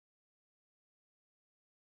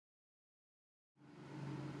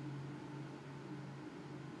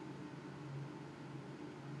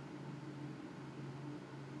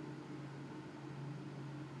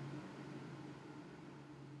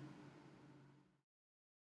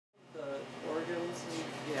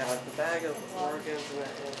bag of organs and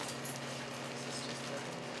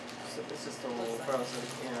it's just a little frozen.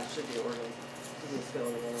 Yeah, it should be organs. Doesn't feel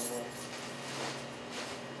any other way.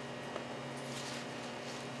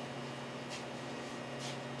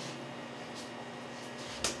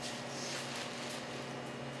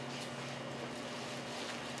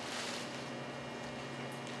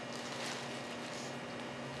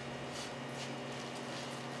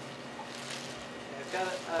 I've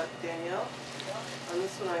got Danielle. On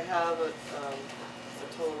this one I have a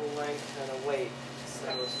total length and a weight, so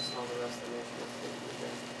it's just all the rest of the measurements that you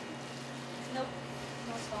get. Nope,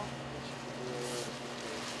 no skull.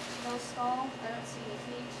 No skull, I don't see any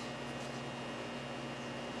feet.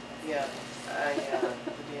 Yeah,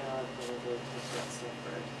 the DNA was got stuff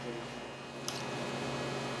for education.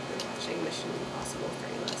 We were watching Mission Impossible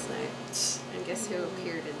 3 last night, and guess who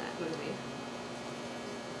appeared in that movie?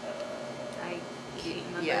 I can't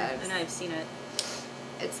remember, yeah, and I've seen it.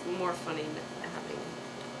 It's more funny having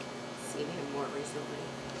seen him more recently.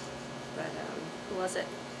 But who was it?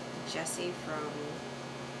 Jesse from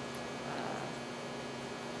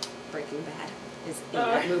Breaking Bad is in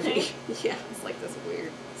that movie. Yeah, he's like this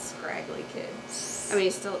weird, scraggly kid. I mean,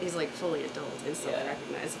 he's like fully adult and still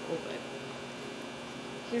recognizable, but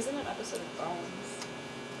he's in an episode of Bones.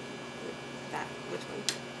 That which one?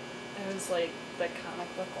 It was like the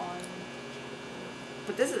comic book one.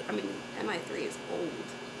 But this is, I mean, MI3 is old.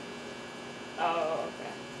 Oh,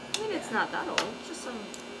 okay. I mean, it's not that old. Just some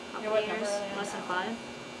couple years, less than 5.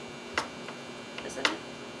 Isn't it?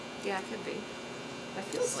 Yeah, it could be. That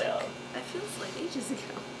feels like ages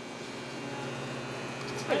ago.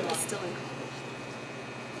 It's probably still in college.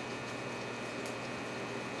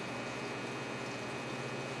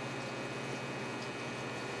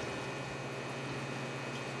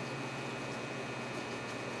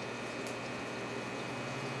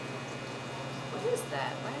 What is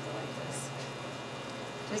that? Why is it like this?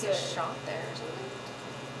 Did he get shot there or something?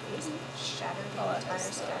 He just shattered the entire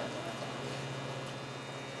sky.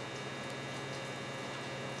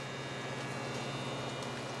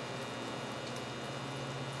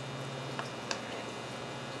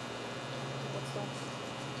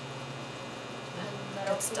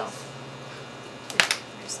 Good stuff.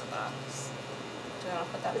 Here's the box. Do I want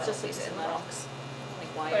to put that metal piece in the box?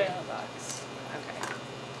 Like why? Put it in the box. Okay.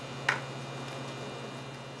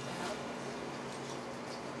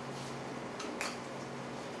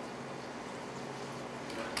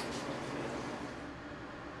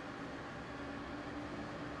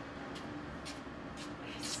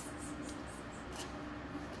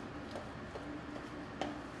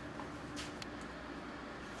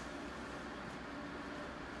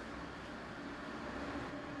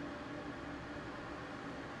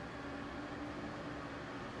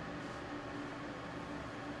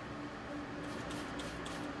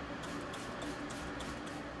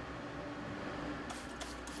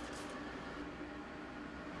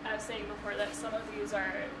 I was saying before that some of these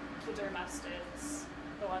are the dermestids,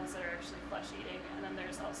 the ones that are actually flesh-eating, and then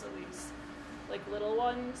there's also these, like, little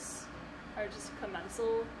ones are just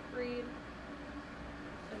commensal breed,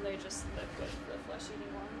 and they're just the good, the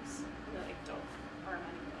flesh-eating ones, and they, like, don't harm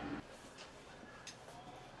anyone.